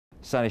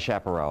Sunny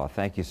Chaparala,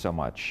 thank you so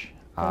much.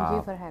 Thank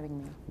you for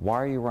having me.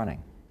 Why are you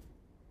running?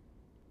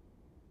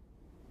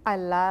 I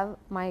love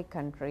my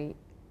country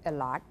a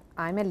lot.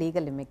 I'm a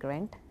legal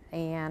immigrant,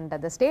 and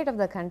the state of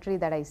the country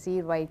that I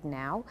see right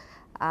now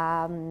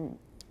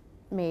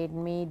made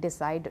me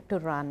decide to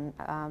run.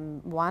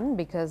 One,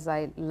 because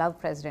I love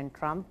President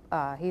Trump.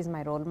 He's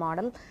my role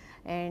model,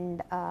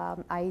 and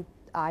I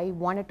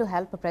wanted to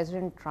help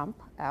President Trump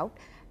out.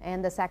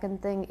 And the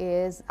second thing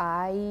is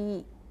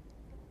I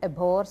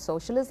abhor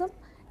socialism,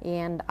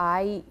 and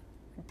I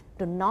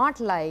do not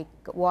like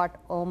what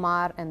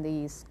Omar and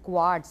the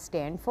squad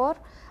stand for.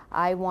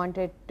 I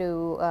wanted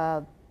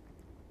to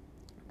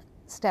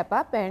step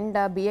up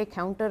and be a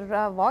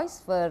counter voice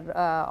for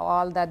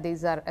all that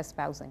these are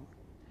espousing.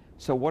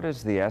 So what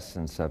is the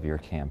essence of your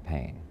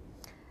campaign?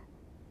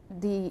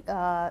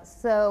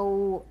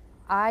 So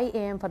I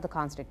am for the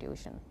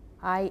Constitution.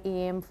 I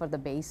am for the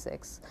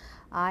basics.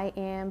 I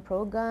am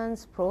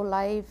pro-guns,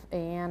 pro-life,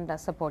 and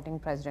supporting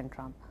President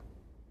Trump.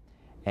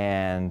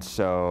 And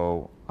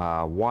so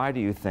why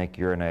do you think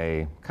you're in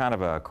a kind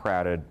of a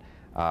crowded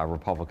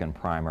Republican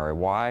primary?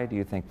 Why do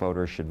you think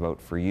voters should vote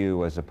for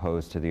you as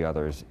opposed to the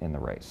others in the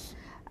race?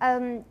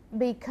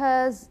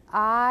 Because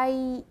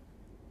I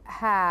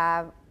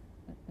am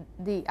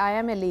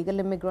a legal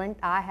immigrant.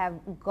 I have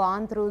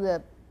gone through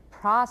the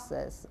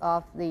process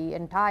of the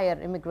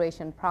entire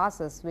immigration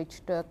process,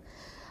 which took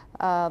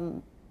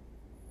 8-9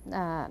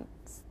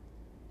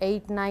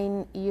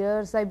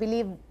 years, I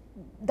believe.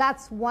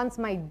 That's once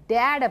my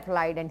dad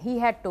applied, and he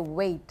had to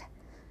wait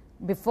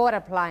before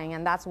applying,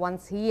 and that's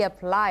once he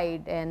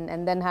applied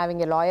and then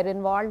having a lawyer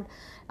involved.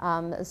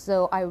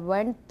 So I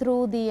went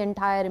through the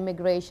entire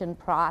immigration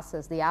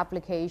process, the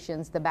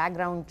applications, the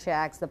background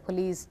checks, the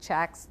police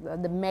checks,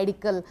 the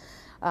medical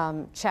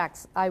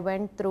checks. I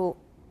went through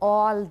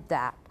all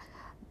that.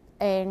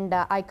 And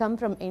I come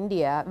from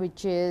India,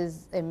 which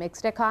is a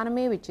mixed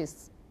economy, which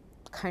is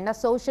kind of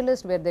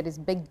socialist, where there is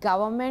big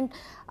government.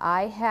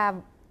 I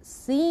have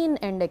seen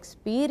and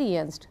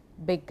experienced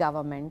big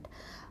government.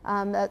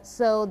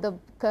 So the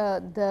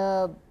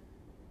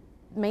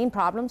main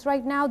problems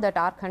right now that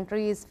our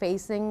country is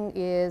facing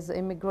is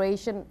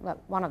immigration.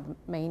 Well, one of the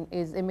main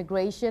is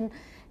immigration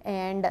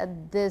and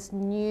this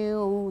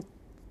new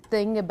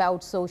thing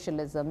about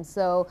socialism.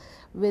 So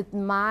with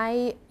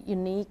my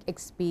unique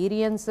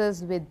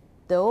experiences with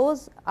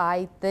those,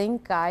 I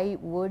think I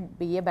would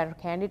be a better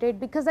candidate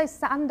because I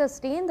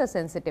understand the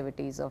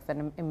sensitivities of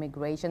an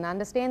immigration,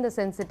 understand the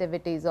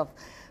sensitivities of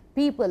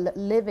people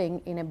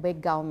living in a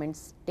big government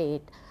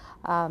state.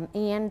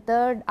 And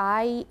third,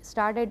 I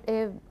started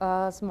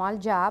a small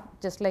job,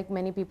 just like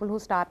many people who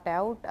start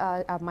out.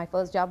 My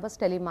first job was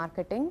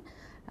telemarketing,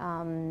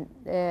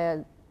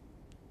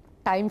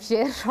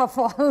 timeshare of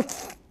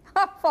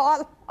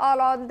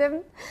all of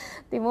them,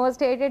 the most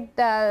hated.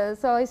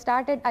 So I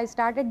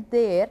started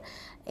there,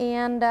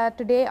 and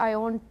today I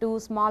own 2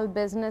 small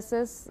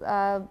businesses,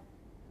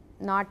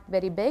 not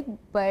very big,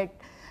 but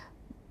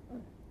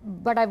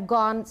I've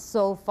gone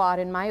so far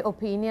in my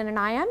opinion, and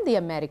I am the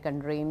American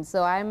dream.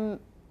 So I'm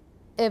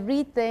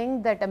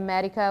everything that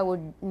America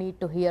would need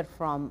to hear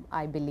from,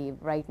 I believe,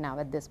 right now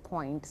at this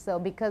point. So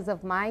because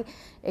of my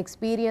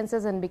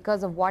experiences and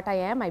because of what I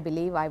am, I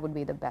believe I would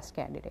be the best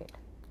candidate.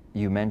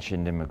 You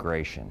mentioned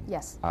immigration.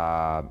 Yes.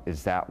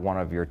 Is that one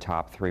of your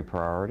top 3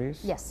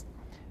 priorities? Yes.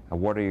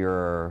 What do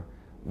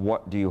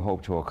you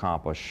hope to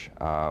accomplish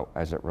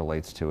as it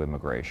relates to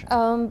immigration?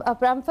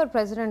 For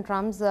President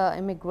Trump's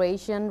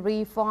immigration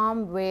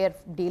reform, we're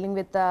dealing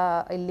with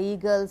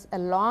illegals,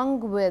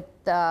 along with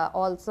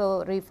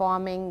also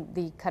reforming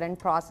the current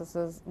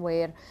processes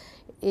where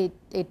it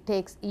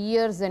takes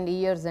years and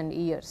years and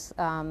years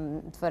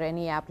for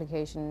any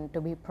application to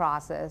be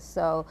processed.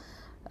 So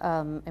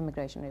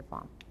immigration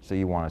reform. So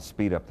you want to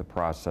speed up the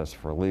process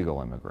for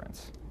legal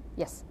immigrants?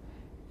 Yes.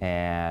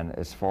 And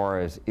as far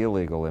as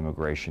illegal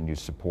immigration, you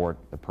support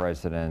the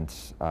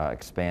president's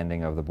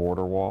expanding of the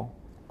border wall?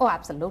 Oh,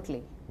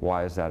 absolutely.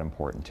 Why is that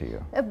important to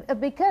you?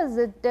 Because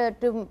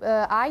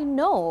I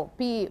know,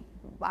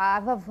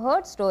 I've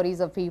heard stories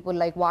of people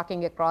like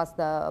walking across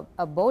the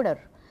border,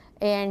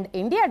 and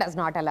India does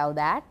not allow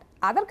that.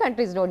 Other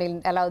countries don't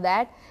allow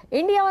that.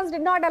 India once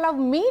did not allow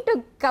me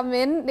to come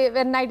in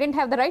when I didn't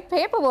have the right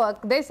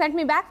paperwork. They sent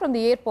me back from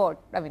the airport,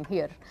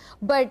 here.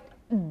 But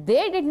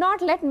they did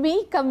not let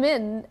me come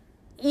in,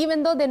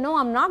 even though they know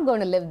I'm not going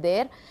to live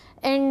there.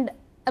 And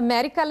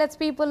America lets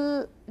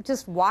people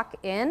just walk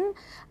in.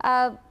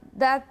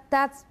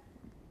 That's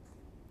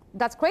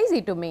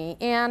crazy to me.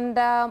 And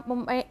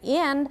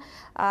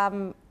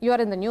you're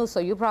in the news, so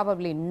you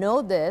probably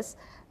know this.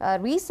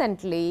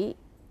 Recently,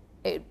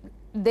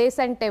 they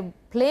sent a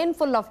plane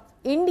full of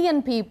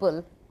Indian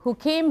people who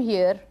came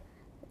here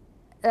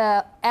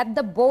at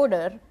the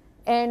border,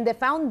 and they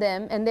found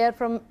them, and they're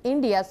from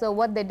India. So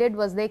what they did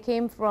was they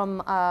came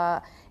from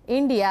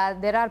India.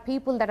 There are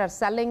people that are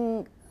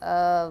selling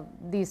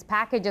these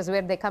packages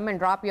where they come and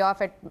drop you off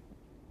at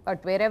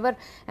at wherever,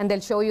 and they'll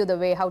show you the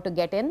way how to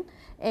get in.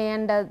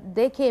 And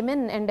they came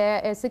in, and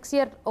a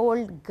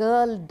 6-year-old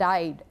girl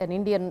died. An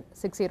Indian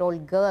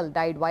 6-year-old girl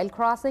died while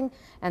crossing,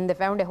 and they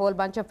found a whole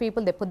bunch of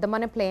people. They put them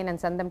on a plane and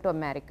sent them to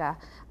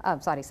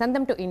sent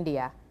them to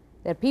India.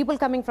 There are people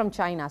coming from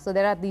China. So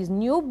there are these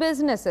new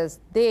businesses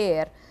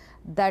there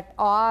that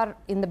are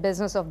in the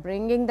business of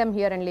bringing them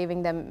here and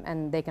leaving them,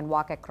 and they can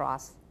walk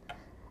across.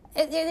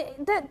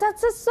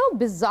 That's just so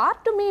bizarre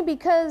to me,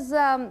 because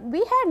we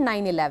had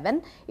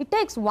 9/11. It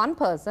takes one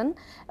person.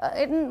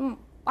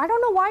 I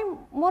don't know why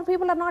more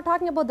people are not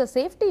talking about the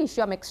safety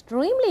issue. I'm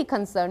extremely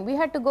concerned. We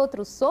had to go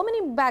through so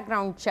many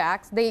background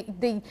checks.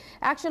 The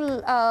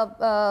actual,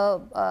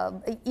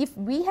 if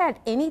we had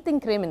anything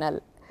criminal,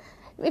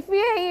 if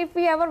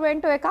we ever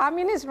went to a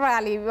communist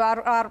rally,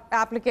 our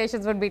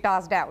applications would be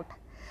tossed out.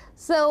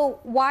 So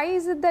why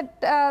is it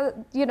that,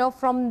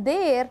 from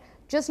there,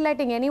 just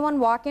letting anyone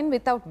walk in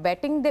without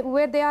vetting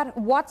where they are,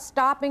 what's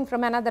stopping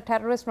from another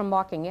terrorist from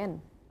walking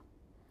in?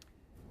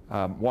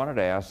 Wanted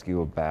to ask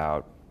you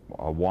about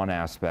one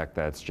aspect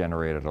that's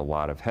generated a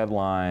lot of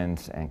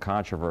headlines and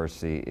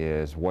controversy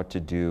is what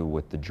to do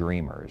with the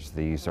dreamers.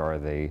 These are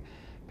the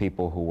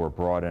people who were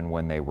brought in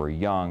when they were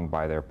young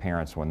by their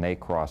parents when they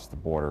crossed the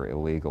border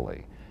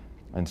illegally.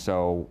 And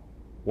so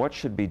what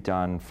should be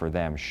done for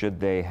them? Should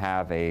they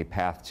have a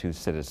path to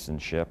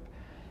citizenship,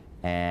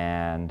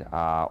 and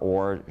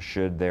or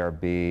should there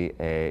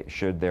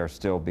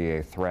still be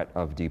a threat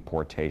of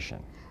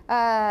deportation?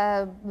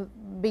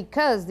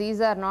 Because these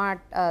are not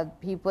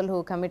people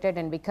who committed,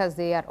 and because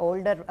they are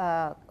older,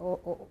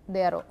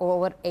 they are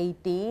over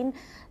 18,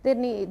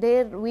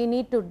 we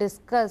need to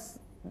discuss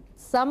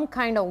some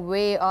kind of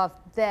way of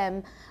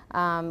them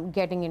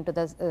getting into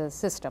the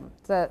system,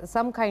 so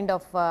some kind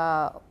of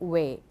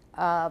way.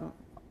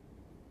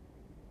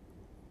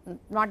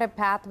 Not a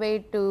pathway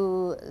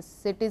to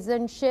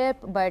citizenship,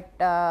 but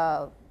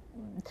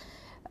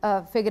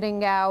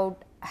figuring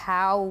out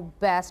how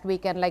best we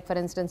can, like for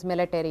instance,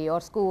 military or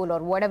school or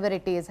whatever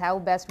it is, how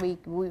best if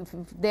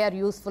they are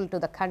useful to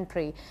the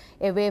country,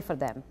 a way for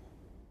them.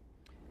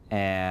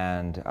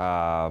 And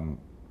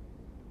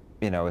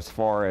as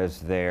far as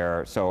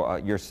so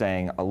you're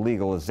saying a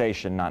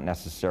legalization, not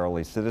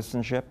necessarily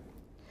citizenship?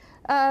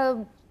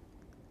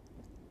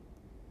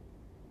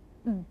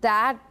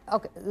 That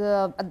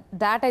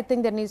I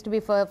think there needs to be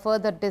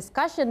further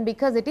discussion,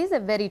 because it is a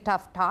very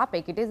tough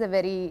topic. It is a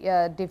very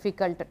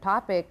difficult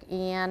topic,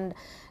 and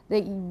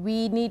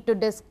we need to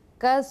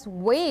discuss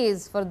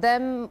ways for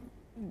them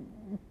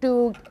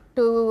to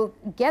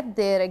get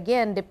there,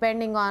 again,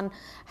 depending on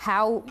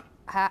how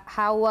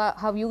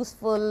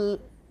useful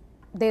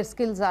their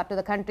skills are to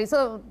the country.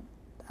 So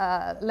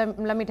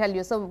let me tell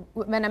you, so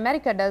when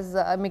America does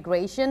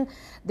immigration,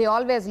 they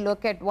always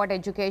look at what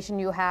education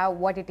you have,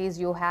 what it is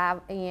you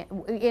have,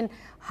 and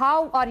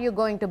how are you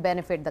going to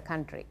benefit the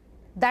country.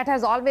 That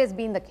has always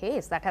been the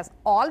case. That has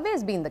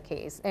always been the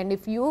case. And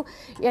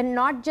and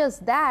not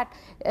just that,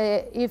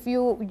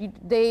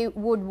 they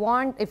would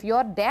want, if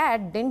your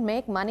dad didn't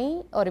make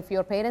money, or if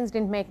your parents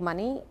didn't make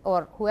money,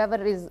 or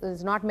whoever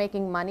is not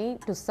making money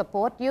to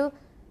support you,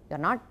 you're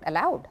not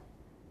allowed.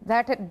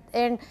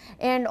 And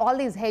all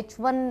these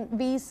H-1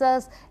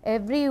 visas,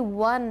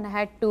 everyone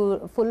had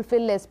to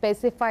fulfill a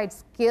specified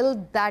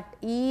skill that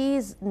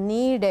is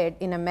needed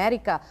in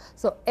America.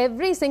 So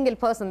every single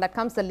person that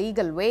comes the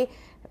legal way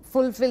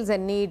fulfills a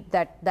need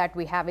that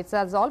we have. It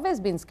has always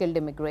been skilled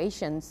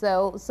immigration.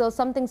 So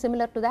something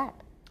similar to that.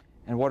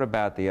 And what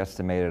about the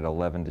estimated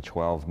 11 to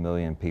 12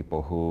 million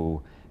people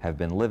who have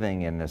been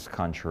living in this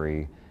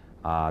country?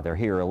 They're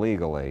here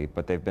illegally,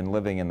 but they've been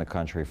living in the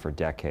country for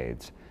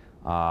decades.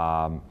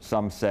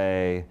 Some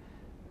say,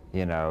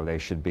 they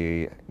should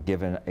be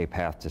given a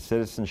path to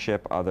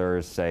citizenship.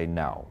 Others say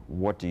no.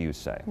 What do you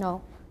say?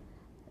 No.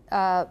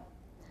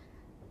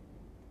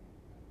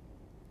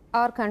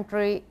 Our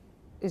country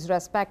is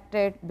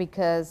respected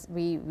because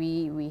we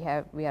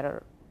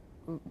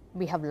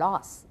have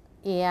laws.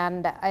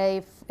 And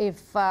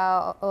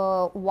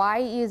why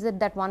is it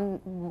that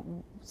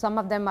some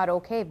of them are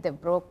okay if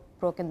they've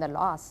broken the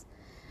laws?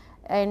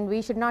 And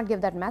we should not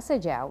give that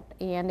message out.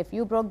 And if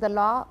you broke the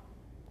law,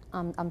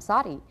 I'm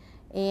sorry.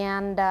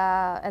 And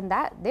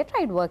that they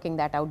tried working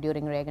that out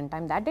during Reagan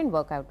time. That didn't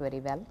work out very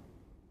well.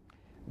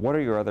 What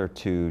are your other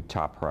two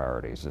top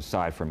priorities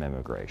aside from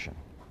immigration?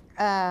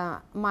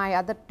 My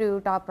other two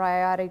top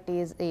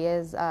priorities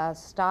is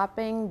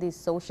stopping the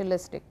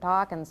socialistic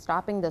talk and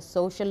stopping the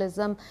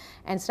socialism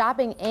and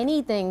stopping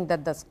anything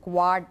that the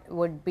squad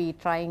would be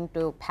trying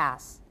to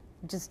pass.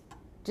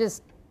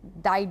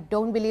 I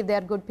don't believe they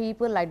are good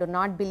people. I do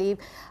not believe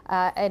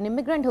an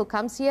immigrant who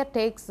comes here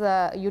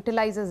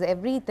utilizes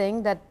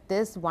everything that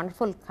this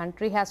wonderful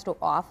country has to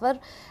offer,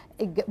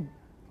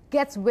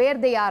 gets where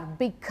they are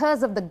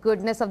because of the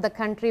goodness of the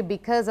country,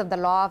 because of the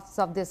laws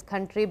of this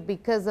country,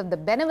 because of the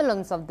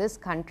benevolence of this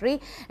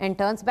country, and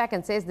turns back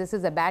and says this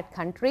is a bad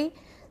country.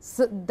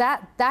 So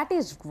that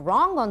is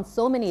wrong on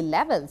so many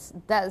levels.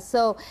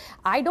 So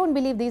I don't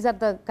believe these are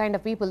the kind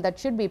of people that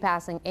should be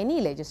passing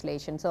any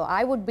legislation. So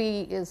I would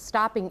be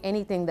stopping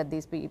anything that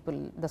these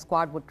people, the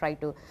squad, would try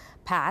to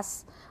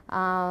pass.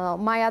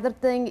 My other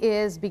thing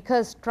is,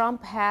 because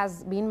Trump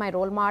has been my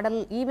role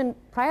model even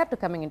prior to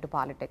coming into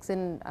politics.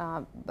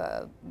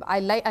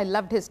 I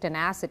loved his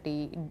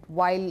tenacity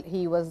while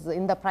he was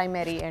in the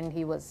primary and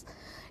he was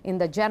in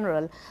the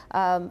general.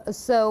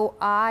 So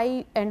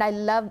I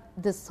love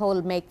this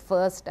whole Make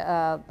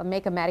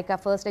America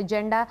First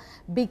agenda,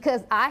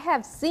 because I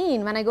have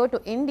seen when I go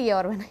to India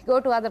or when I go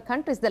to other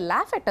countries, they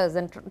laugh at us,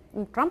 and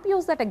Trump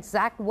used that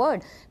exact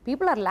word.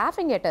 People are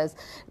laughing at us.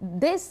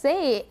 They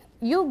say,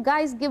 you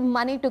guys give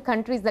money to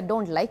countries that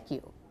don't like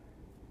you.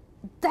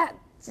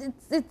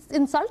 It's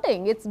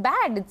insulting, it's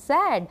bad, it's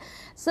sad.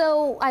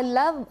 So I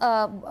love,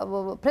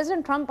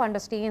 President Trump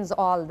understands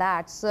all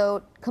that.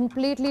 So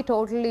completely,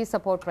 totally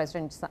support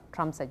President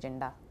Trump's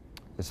agenda.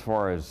 As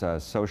far as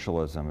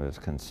socialism is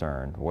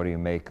concerned, what do you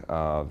make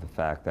of the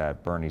fact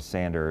that Bernie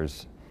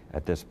Sanders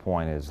at this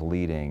point is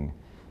leading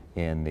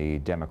in the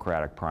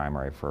Democratic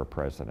primary for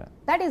president?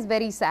 That is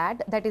very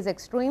sad. That is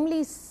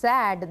extremely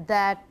sad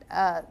that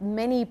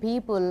many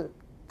people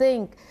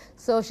think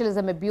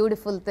socialism a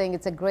beautiful thing,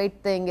 it's a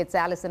great thing, it's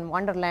Alice in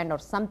Wonderland or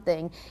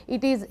something.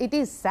 It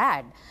is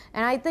sad.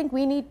 And I think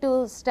we need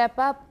to step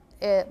up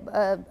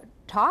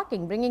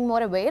bringing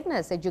more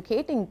awareness,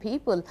 educating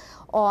people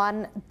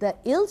on the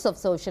ills of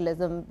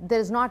socialism.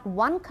 There's not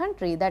one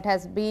country that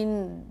has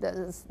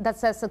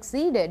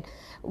succeeded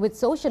with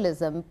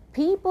socialism.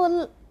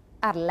 People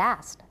are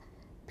last.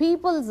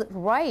 People's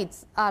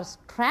rights are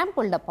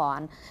trampled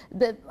upon.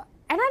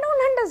 And I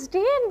don't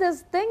understand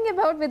this thing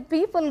about with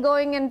people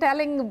going and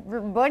telling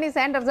Bernie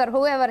Sanders or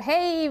whoever,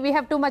 hey, we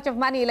have too much of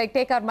money, like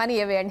take our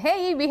money away, and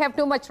hey, we have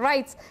too much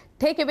rights,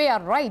 take away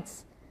our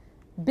rights.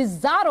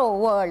 Bizarro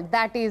world.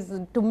 That is,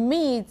 to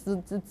me,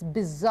 it's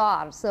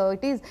bizarre. So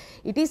it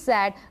is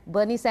sad.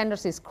 Bernie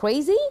Sanders is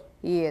crazy.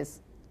 He is.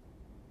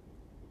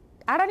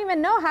 I don't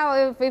even know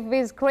how, if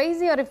he's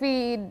crazy or if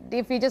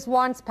he just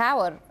wants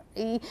power.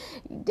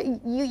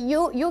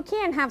 You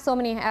can't have so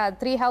many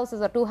 3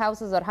 houses or 2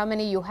 houses or how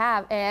many you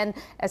have and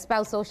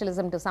espouse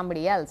socialism to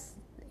somebody else.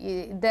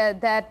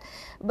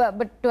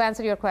 But to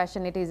answer your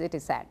question, it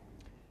is sad.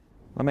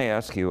 Let me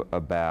ask you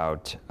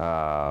about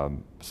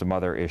some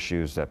other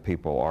issues that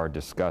people are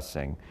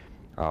discussing.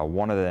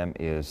 One of them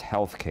is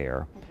health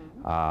care.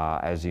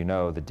 As you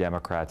know, the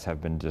Democrats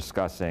have been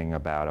discussing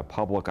about a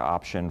public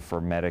option for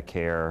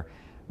Medicare,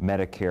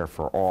 Medicare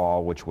for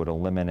all, which would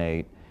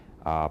eliminate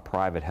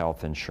private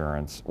health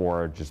insurance,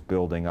 or just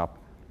building up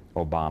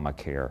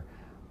Obamacare.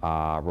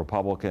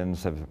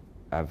 Republicans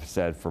have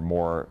said for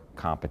more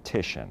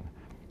competition.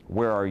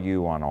 Where are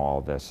you on all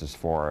this as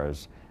far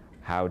as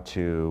how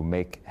to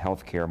make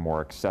health care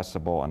more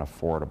accessible and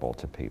affordable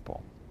to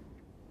people?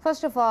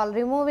 First of all,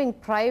 removing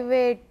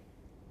private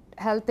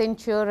health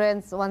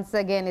insurance, once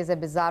again, is a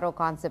bizarro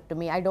concept to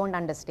me. I don't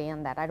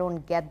understand that. I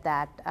don't get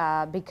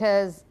that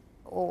because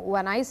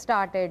when I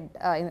started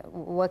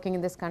working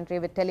in this country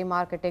with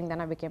telemarketing,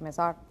 then I became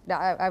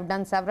I've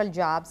done several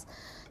jobs.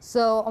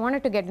 So I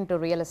wanted to get into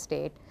real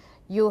estate.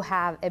 You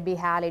have Abby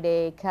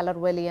Halliday, Keller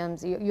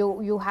Williams,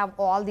 you have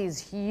all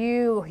these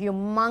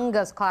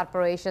humongous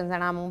corporations,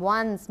 and I'm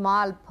one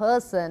small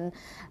person,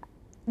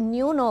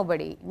 knew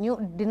nobody,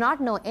 did not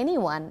know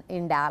anyone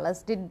in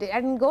Dallas, I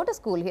didn't go to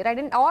school here,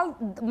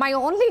 my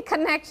only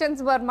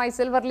connections were my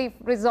Silverleaf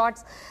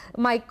Resorts,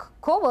 my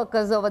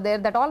co-workers over there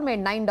that all made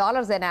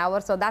 $9 an hour,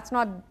 so that's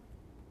not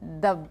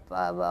the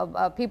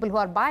people who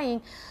are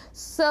buying.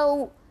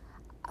 So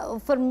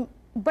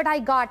but I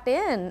got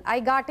in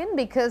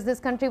because this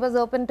country was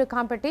open to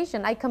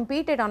competition. I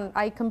competed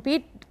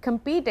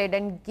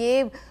and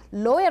gave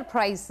lower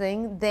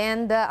pricing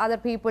than the other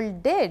people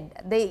did.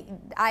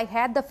 I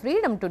had the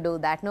freedom to do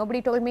that.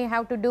 Nobody told me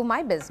how to do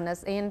my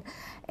business. And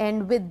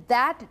with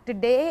that,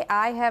 today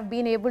I have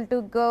been able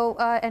to go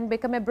and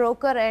become a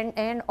broker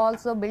and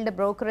also build a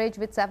brokerage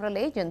with several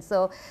agents.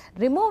 So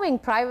removing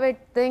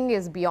private thing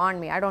is beyond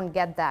me. I don't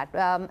get that.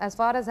 As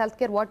far as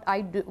healthcare,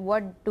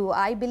 what do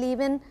I believe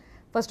in?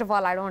 First of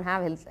all, I don't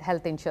have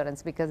health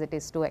insurance because it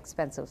is too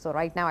expensive. So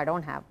right now I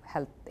don't have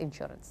health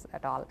insurance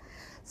at all.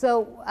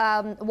 So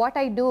what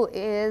I do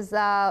is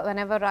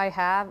whenever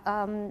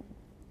I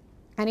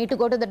need to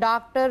go to the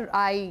doctor,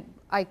 I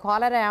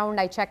call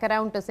around, I check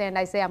around to say, and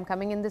I say, I'm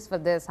coming in this for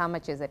this, how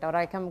much is it? Or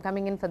I'm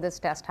coming in for this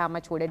test, how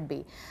much would it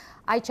be?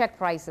 I check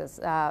prices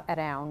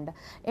around,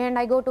 and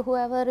I go to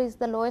whoever is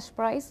the lowest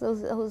price,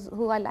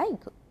 who I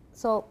like.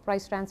 So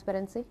price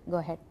transparency, go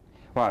ahead.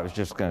 Well, I was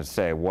just going to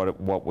say,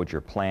 what would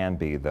your plan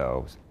be,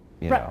 though?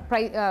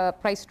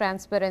 Price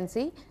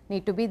transparency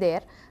need to be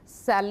there.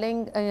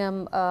 Selling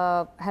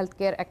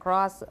healthcare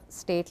across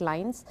state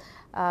lines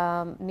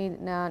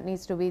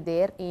needs to be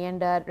there,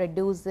 and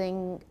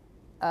reducing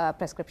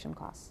prescription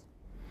costs.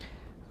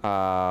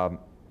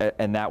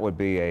 And that would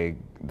be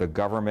the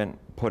government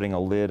putting a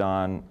lid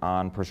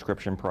on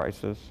prescription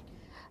prices?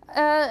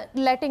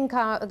 Letting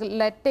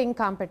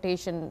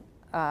competition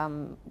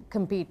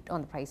compete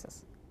on the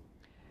prices.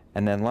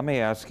 And then let me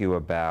ask you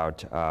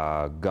about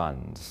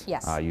guns.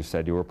 Yes. You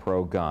said you were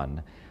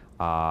pro-gun.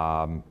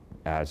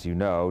 As you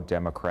know,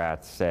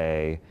 Democrats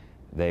say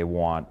they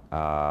want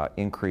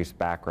increased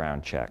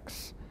background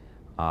checks,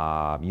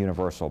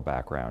 universal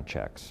background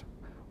checks.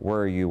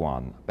 Where are you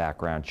on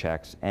background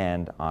checks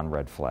and on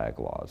red flag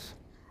laws?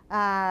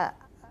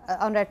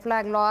 On red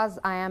flag laws,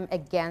 I am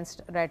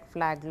against red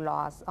flag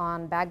laws.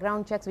 On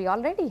background checks, we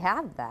already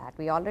have that.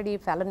 We already,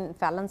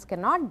 felons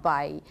cannot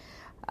buy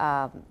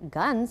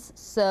guns.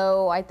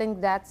 So I think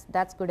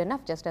that's good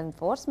enough, just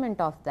enforcement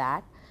of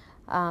that.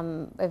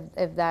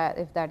 If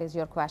that is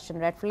your question.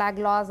 Red flag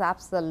laws,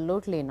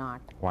 absolutely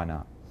not. Why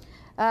not?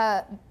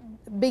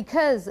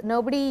 Because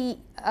nobody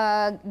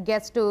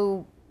gets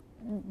to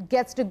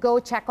go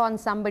check on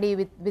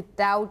somebody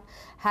without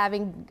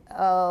having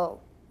a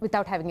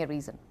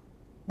reason.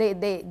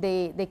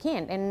 They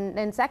can't.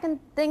 And second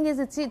thing is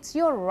it's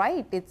your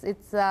right.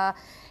 It's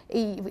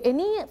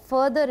any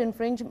further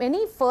infringement,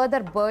 any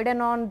further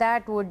burden on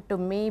that would to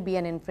me be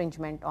an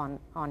infringement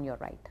on your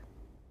right.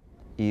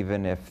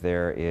 Even if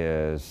there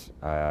is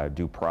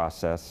due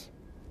process?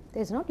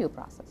 There's no due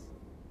process.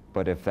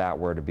 But if that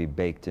were to be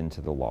baked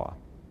into the law,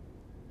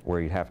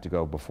 where you'd have to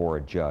go before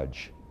a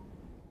judge?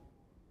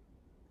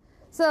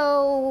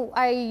 So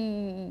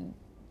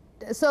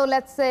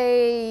let's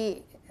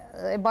say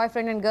a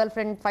boyfriend and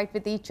girlfriend fight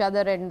with each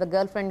other, and the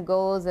girlfriend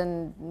goes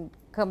and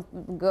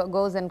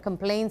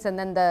complains, and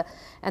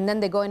then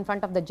they go in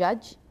front of the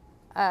judge.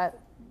 I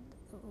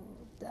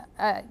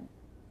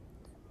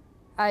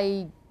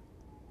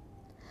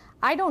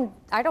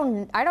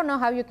don't know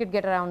how you could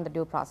get around the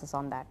due process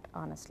on that,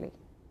 honestly.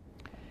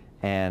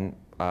 And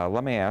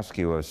let me ask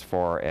you, as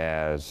far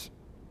as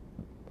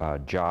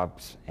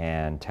jobs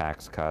and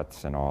tax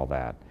cuts and all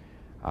that,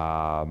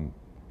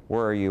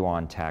 where are you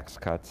on tax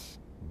cuts?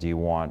 Do you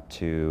want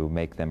to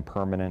make them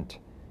permanent,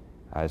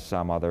 as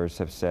some others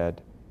have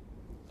said?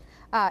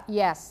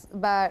 Yes,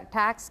 but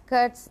tax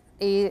cuts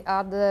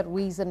are the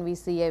reason we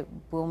see a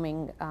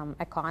booming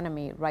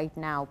economy right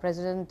now.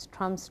 President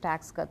Trump's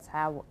tax cuts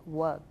have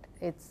worked.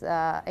 It's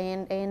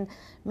and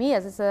me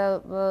as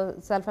a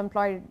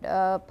self-employed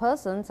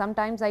person,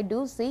 sometimes I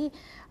do see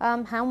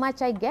how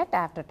much I get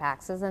after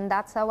taxes, and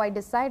that's how I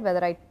decide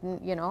whether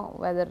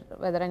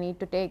whether I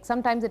need to take.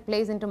 Sometimes it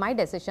plays into my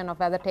decision of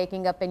whether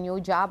taking up a new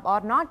job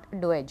or not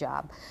do a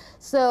job.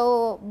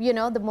 So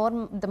the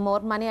more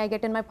money I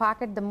get in my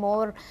pocket, the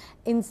more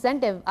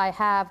incentive I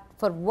have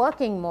for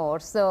working more.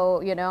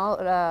 So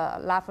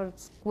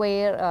Laffer's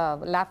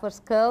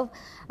curve.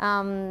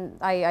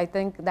 I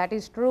think that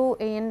is true,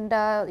 and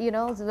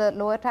the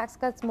lower tax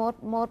cuts,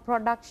 more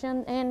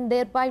production, and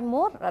thereby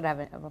more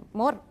revenue,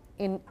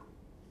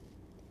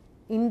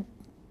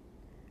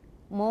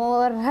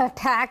 more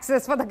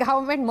taxes for the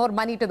government, more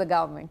money to the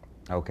government.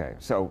 Okay,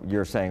 so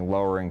you're saying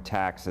lowering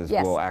taxes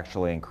Yes. will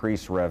actually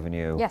increase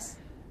revenue? Yes.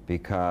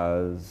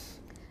 Because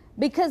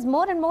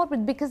more and more,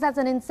 because that's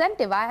an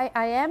incentive. I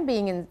am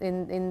being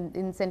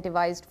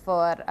incentivized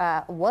for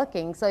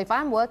working. So if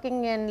I'm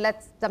working, and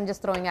I'm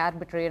just throwing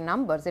arbitrary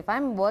numbers. If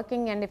I'm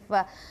working and if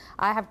I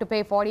have to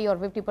pay 40 or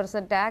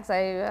 50% tax,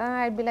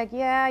 I'd be like,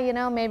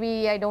 yeah,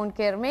 maybe I don't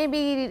care.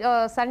 Maybe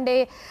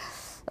Sunday,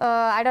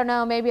 I don't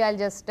know. Maybe I'll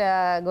just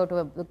go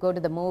to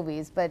the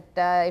movies. But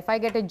if I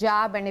get a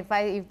job, and if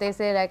they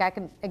say, like, I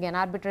can, again,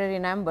 arbitrary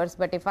numbers,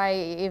 but if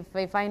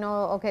I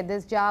know, okay,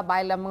 this job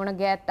I'm going to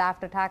get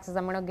after taxes,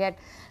 I'm going to get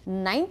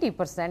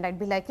 90%, I'd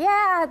be like,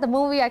 yeah, the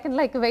movie, I can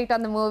wait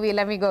on the movie.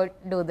 Let me go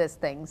do this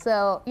thing.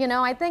 So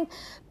I think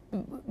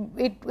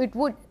it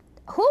would.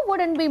 Who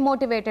wouldn't be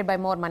motivated by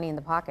more money in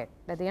the pocket?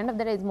 At the end of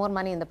the day, it's more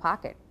money in the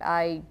pocket.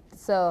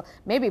 So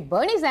maybe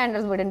Bernie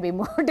Sanders wouldn't be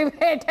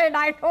motivated.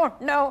 I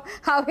don't know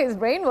how his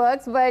brain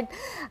works, but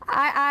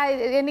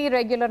any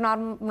regular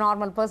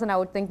normal person, I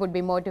would think, would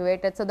be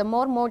motivated. So the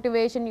more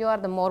motivation you are,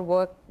 the more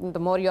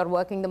you're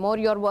working. The more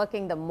you're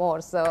working, the more.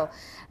 So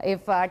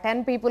if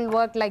 10 people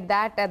work like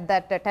that at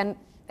that 10,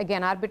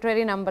 again,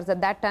 arbitrary numbers,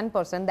 at that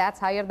 10%, that's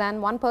higher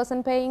than one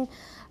person paying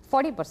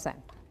 40%.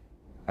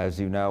 As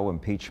you know,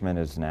 impeachment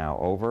is now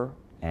over,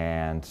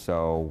 and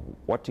so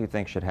what do you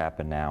think should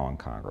happen now in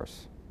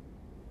Congress?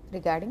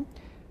 Regarding?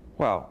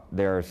 Well,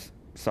 there's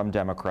some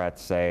Democrats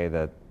say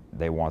that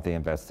they want the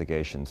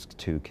investigations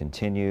to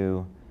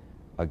continue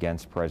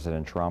against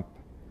President Trump.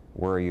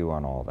 Where are you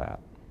on all that?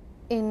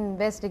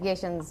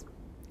 Investigations.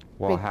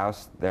 Well,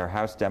 House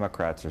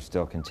Democrats are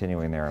still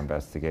continuing their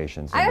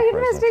investigations. Are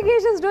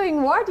investigations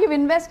doing what? You've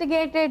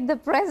investigated the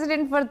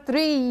president for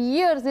 3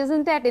 years.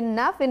 Isn't that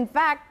enough? In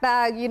fact,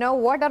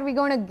 what are we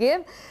going to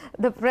give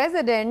the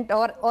president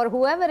or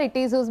whoever it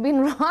is who's been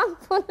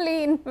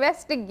wrongfully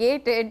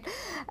investigated?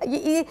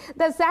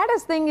 The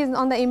saddest thing is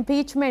on the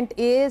impeachment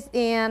is,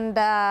 and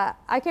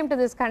I came to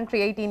this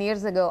country 18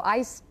 years ago.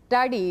 I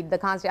studied the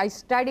Constitution. I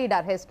studied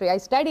our history. I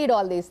studied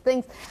all these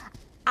things.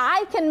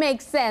 I can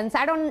make sense.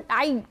 I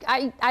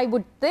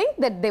would think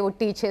that they would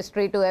teach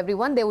history to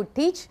everyone. They would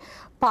teach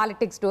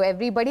politics to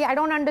everybody. I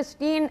don't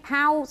understand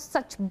how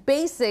such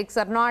basics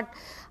are not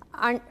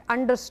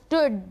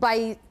understood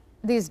by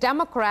these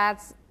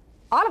Democrats,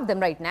 all of them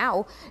right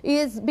now,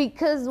 is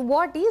because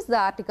what are the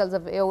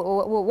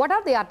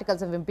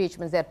articles of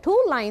impeachment? There are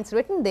 2 lines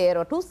written there,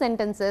 or 2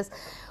 sentences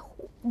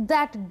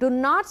that do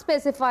not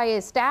specify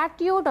a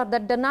statute or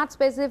that do not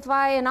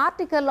specify an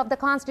article of the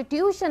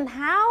Constitution.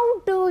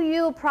 How do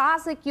you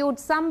prosecute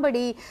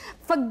somebody?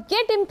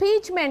 Forget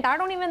impeachment. I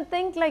don't even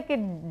think like a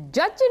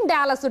judge in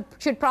Dallas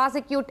should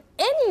prosecute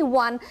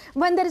anyone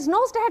when there is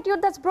no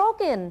statute that's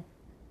broken.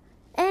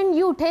 And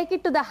you take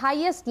it to the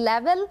highest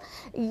level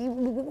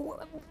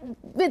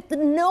with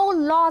no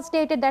law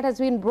stated that has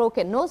been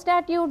broken. No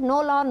statute,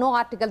 no law, no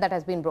article that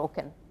has been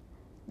broken.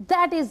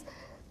 That is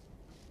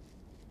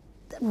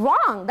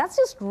wrong. That's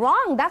just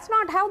wrong. That's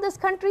not how this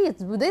country is.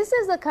 This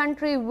is a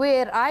country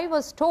where I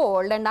was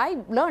told, and I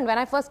learned when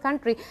I first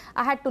country,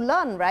 I had to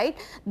learn, right,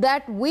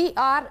 that we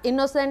are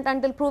innocent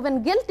until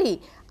proven guilty.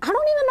 I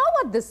don't even know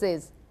what this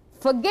is.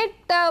 Forget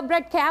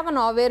Brett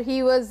Kavanaugh, where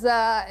he was,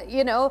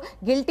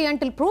 guilty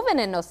until proven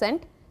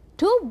innocent.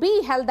 To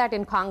be held that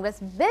in Congress,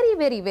 very,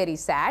 very, very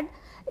sad.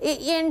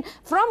 And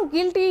from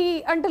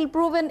guilty until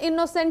proven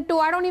innocent to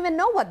I don't even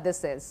know what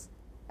this is.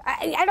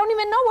 I don't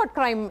even know what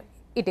crime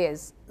it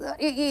is.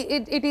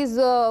 It is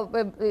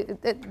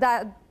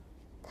that.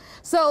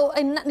 So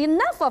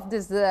enough of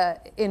this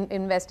wrongful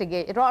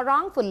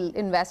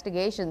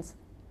investigations.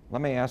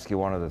 Let me ask you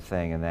one other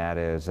thing, and that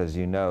is, as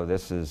you know,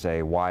 this is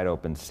a wide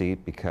open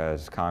seat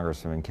because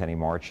Congressman Kenny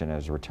Marchant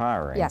is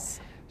retiring.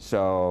 Yes.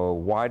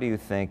 So why do you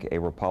think a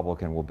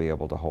Republican will be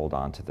able to hold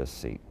on to this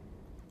seat?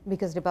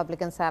 Because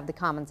Republicans have the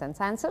common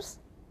sense answers.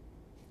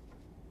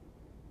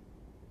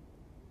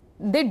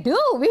 They do.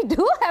 We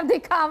do have the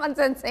common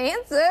sense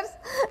answers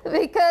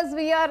because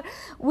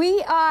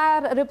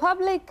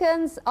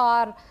Republicans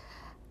are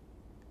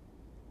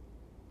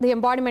the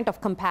embodiment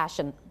of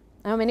compassion.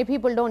 Now, many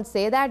people don't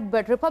say that,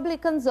 but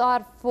Republicans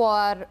are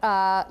for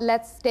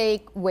let's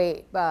take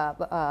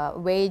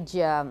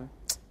minimum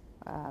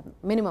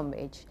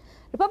wage.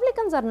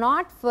 Republicans are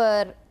not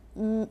for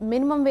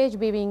minimum wage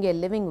being a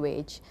living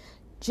wage.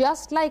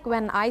 Just like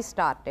when I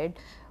started,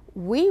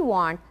 we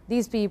want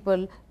these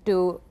people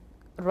to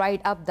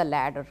ride up the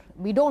ladder.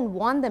 We don't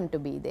want them to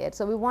be there,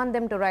 so we want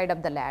them to ride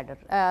up the ladder.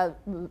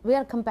 We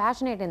are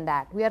compassionate in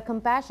that. We are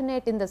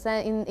compassionate in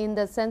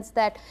the sense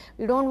that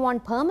we don't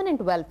want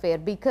permanent welfare,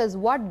 because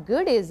what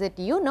good is it?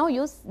 You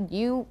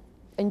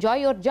enjoy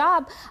your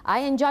job. I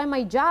enjoy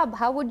my job.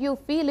 How would you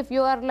feel if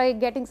you are like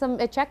getting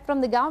a check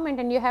from the government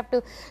and you have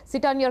to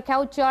sit on your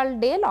couch all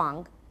day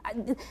long?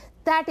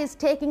 That is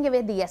taking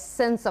away the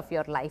essence of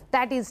your life.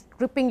 That is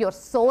ripping your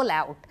soul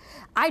out.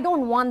 I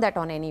don't want that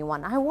on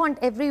anyone. I want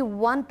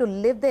everyone to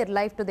live their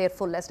life to their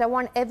fullest. I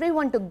want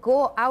everyone to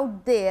go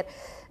out there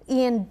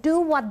and do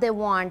what they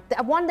want.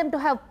 I want them to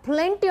have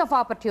plenty of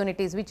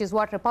opportunities, which is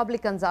what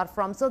Republicans are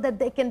from, so that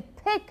they can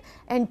pick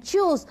and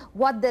choose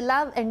what they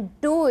love and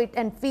do it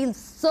and feel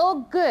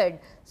so good,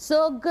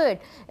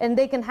 and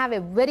they can have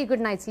a very good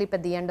night's sleep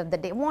at the end of the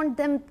day. I want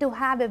them to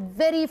have a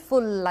very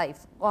full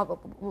life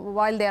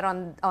while they're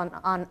on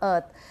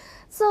earth.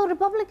 So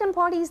Republican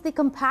Party is the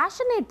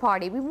compassionate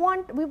party. We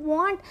want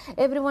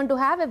everyone to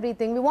have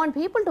everything. We want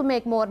people to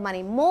make more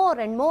money, more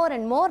and more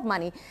and more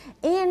money.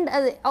 And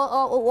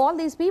all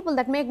these people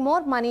that make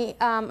more money,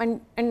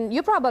 and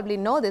you probably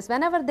know this,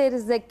 whenever there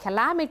is a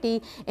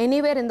calamity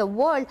anywhere in the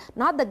world,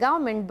 not the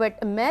government, but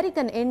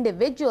American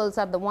individuals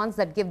are the ones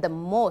that give the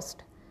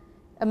most.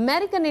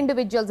 American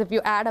individuals, if you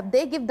add up,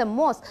 they give the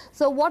most.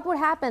 So what would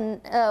happen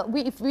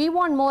if we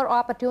want more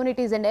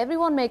opportunities and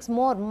everyone makes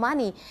more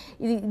money?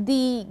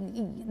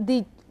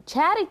 The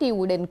charity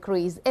would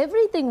increase.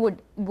 Everything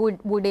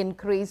would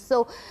increase.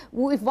 So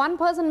if one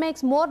person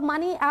makes more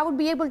money, I would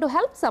be able to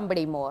help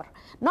somebody more.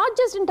 Not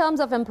just in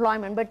terms of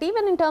employment, but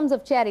even in terms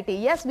of charity.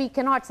 Yes, we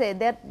cannot say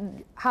that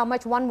how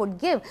much one would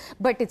give,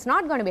 but it's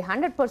not going to be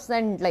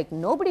 100% like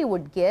nobody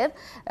would give.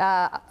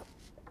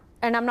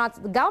 And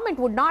the government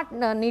would not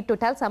need to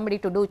tell somebody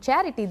to do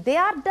charity. They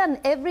are done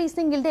every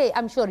single day.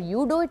 I'm sure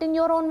you do it in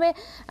your own way.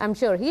 I'm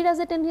sure he does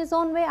it in his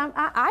own way.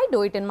 I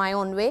do it in my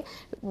own way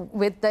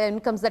with the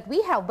incomes that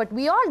we have, but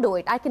we all do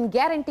it. I can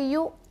guarantee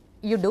you,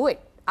 you do it.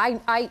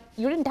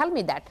 You didn't tell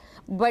me that,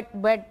 but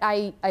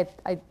I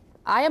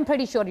am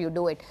pretty sure you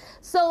do it.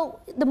 So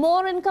the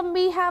more income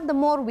we have, the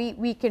more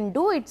we can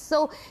do it.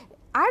 So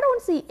I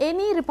don't see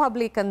any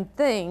Republican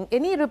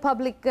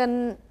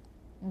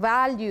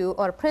value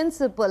or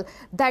principle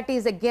that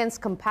is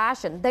against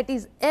compassion. That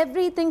is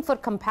everything for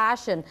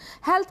compassion.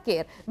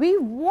 Healthcare. We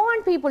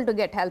want people to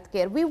get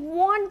healthcare. We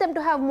want them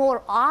to have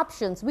more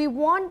options. We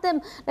want them,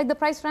 like the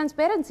price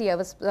transparency I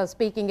was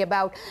speaking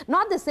about,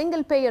 not the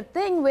single payer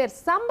thing where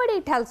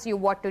somebody tells you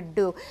what to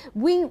do.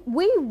 We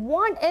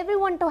want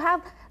everyone to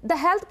have the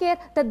healthcare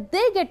that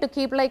they get to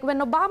keep. Like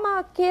when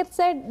Obamacare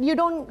said you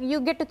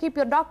get to keep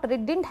your doctor,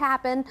 it didn't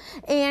happen.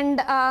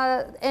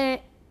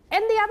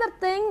 And the other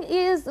thing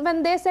is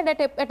when they said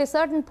at a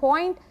certain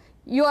point,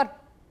 you are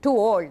too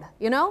old,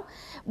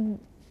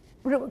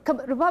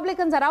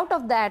 Republicans are out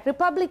of that.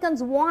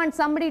 Republicans want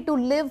somebody to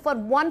live for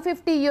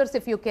 150 years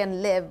if you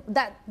can live.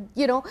 That,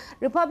 you know,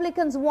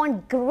 Republicans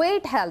want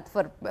great health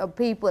for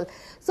people.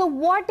 So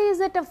what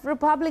is it of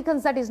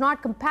Republicans that is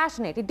not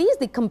compassionate? It is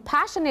the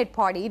compassionate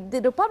party.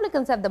 The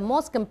Republicans have the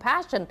most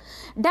compassion.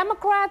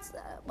 Democrats,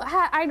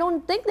 I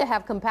don't think they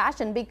have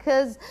compassion,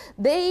 because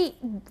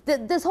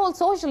this whole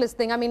socialist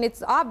thing, I mean,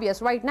 it's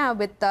obvious right now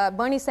with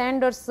Bernie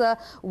Sanders'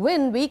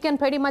 win. We can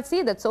pretty much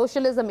see that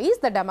socialism is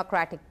the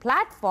Democratic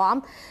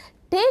platform.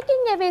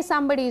 Taking away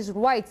somebody's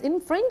rights,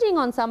 infringing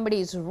on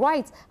somebody's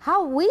rights,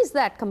 how is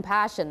that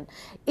compassion?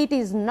 It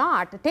is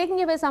not.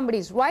 Taking away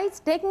somebody's rights,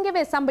 taking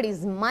away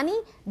somebody's money,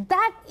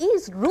 that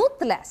is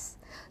ruthless.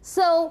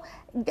 So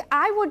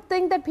I would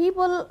think that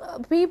people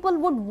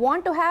would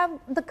want to have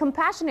the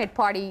compassionate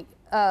party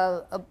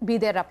be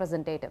their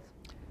representative.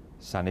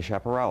 Sunny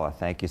Chaparala,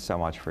 thank you so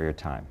much for your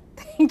time.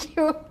 Thank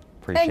you.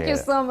 Appreciate it. Thank you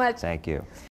so much. Thank you.